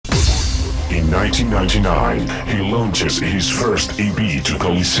In 1999, he launches his first EP to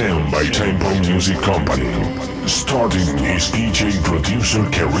Coliseum by Tempo Music Company. Starting his DJ producer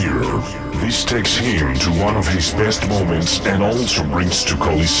career, this takes him to one of his best moments and also brings to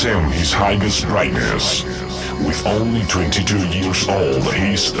Coliseum his highest brightness. With only 22 years old,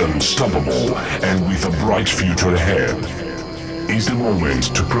 he is unstoppable and with a bright future ahead. Is the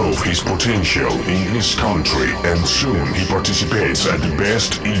moment to prove his potential in his country, and soon he participates at the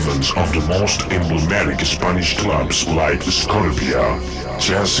best events of the most emblematic Spanish clubs like Scorpia,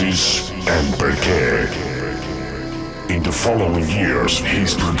 Chassis and Perque. In the following years, he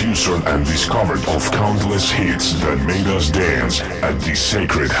is producer and discovered of countless hits that made us dance at the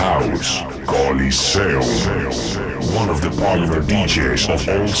sacred house, Coliseum. One of the pioneer DJs of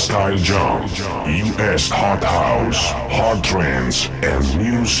old-style jump, US hard house, hard trance, and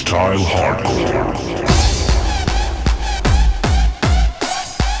new-style hardcore.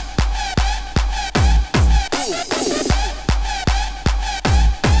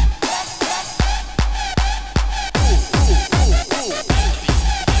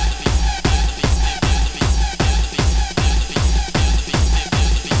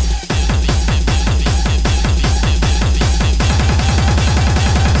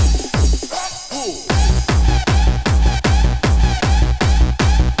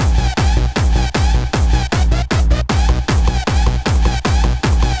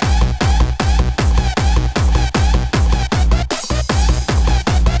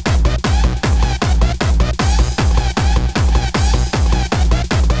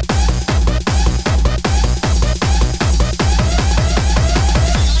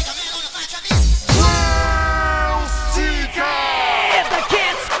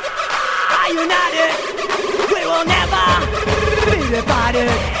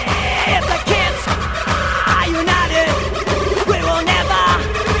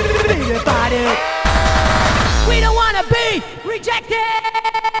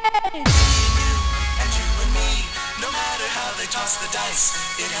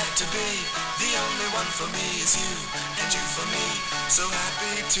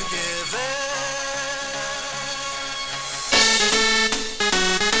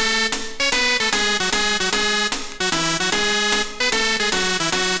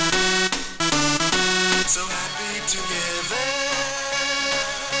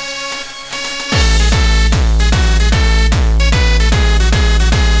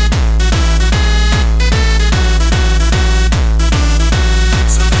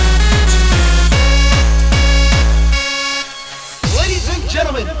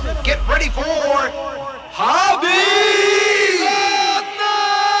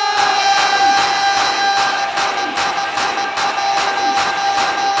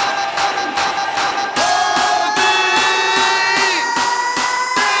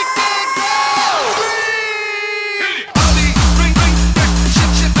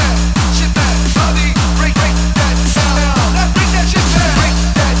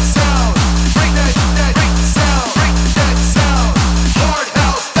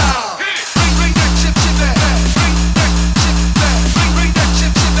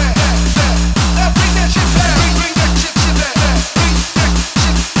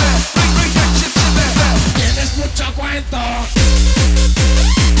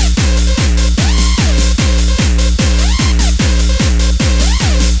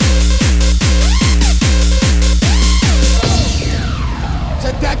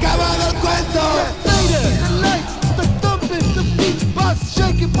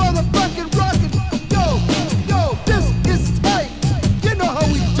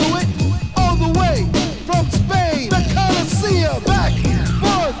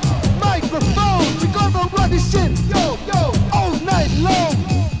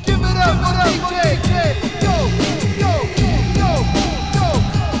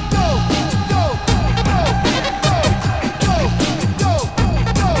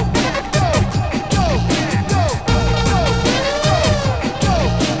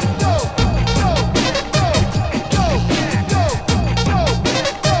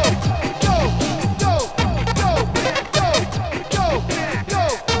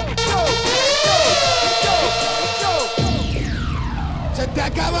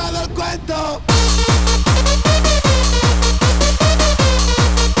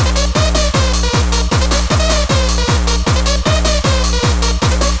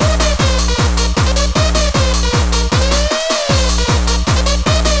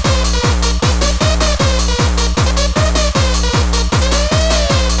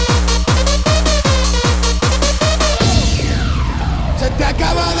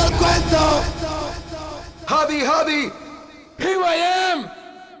 Javi, here I am.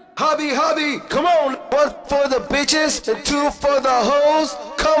 Javi, come on. One for the bitches and two for the hoes.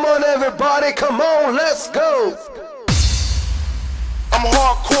 Come on, everybody, come on, let's go. I'm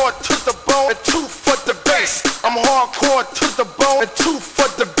hardcore to the bone and two for the bass. I'm hardcore to the bone and two for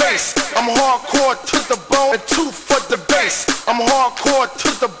the bass. I'm hardcore to the bone and two for the bass. I'm hardcore to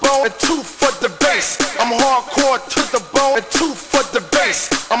the bone and two for the bass. I'm hardcore to the bone and two for the bass.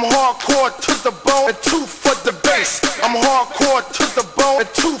 I'm hardcore to the bone and two for the bass. I'm hardcore to the bone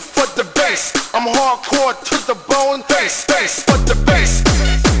and two for the bass. I'm hardcore to the bone, bass, bass for the bass.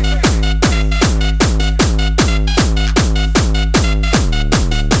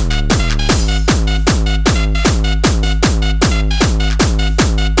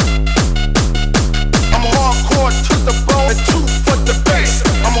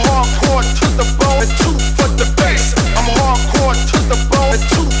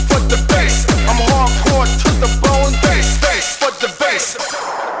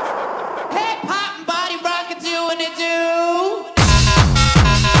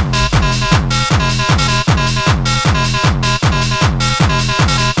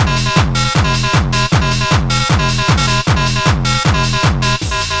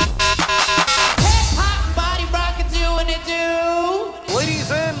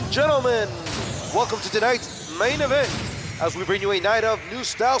 Welcome to tonight's main event as we bring you a night of new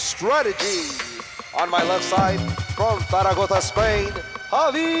style strategy. On my left side, from Zaragoza, Spain,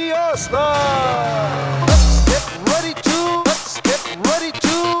 Javi Aznar. Let's get ready to, let's get ready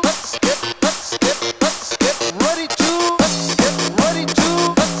to, let's get ready to, let's get ready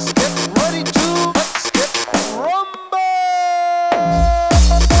to, let's get ready to, let's get rumble.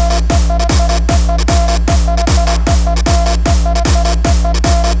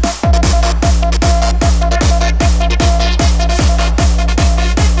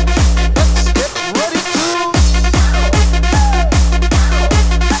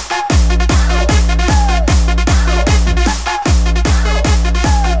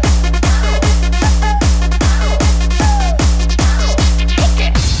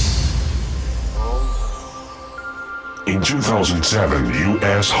 In 2007,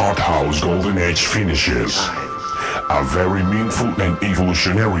 US Hot House Golden Age finishes. A very meaningful and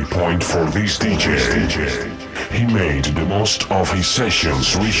evolutionary point for this DJ. He made the most of his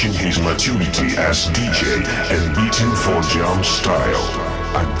sessions, reaching his maturity as DJ and beating for jump style.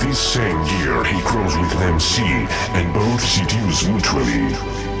 At this same year, he crossed with an MC and both seduced mutually.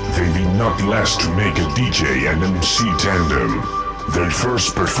 They did not last to make a DJ and MC tandem. Their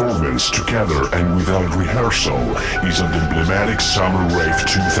first performance together and without rehearsal is at the emblematic Summer Rave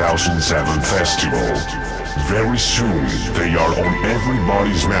 2007 festival. Very soon, they are on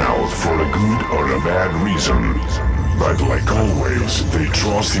everybody's mouth for a good or a bad reason. But like always, they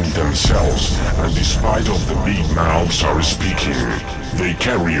trust in themselves, and despite of the big mouths are speaking, they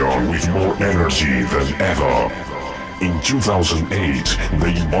carry on with more energy than ever. In 2008,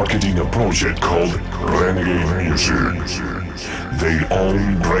 they embarked in a project called Renegade Music. Their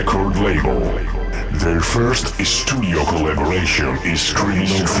own record label. Their first studio collaboration is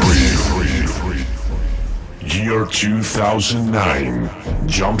Criminal Free. Year 2009.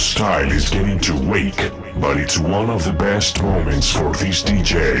 Jump style is getting to wake, but it's one of the best moments for this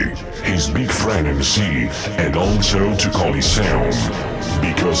DJ, his big friend MC, and also to Coliseum,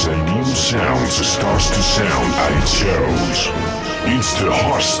 because a new sound starts to sound at its shows. It's the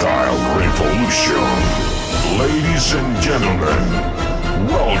hardstyle revolution. Ladies and gentlemen,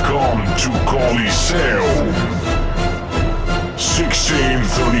 welcome to Coliseum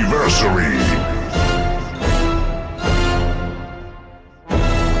 16th Anniversary.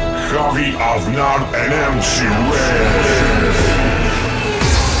 Javi, Aznar and MC Red.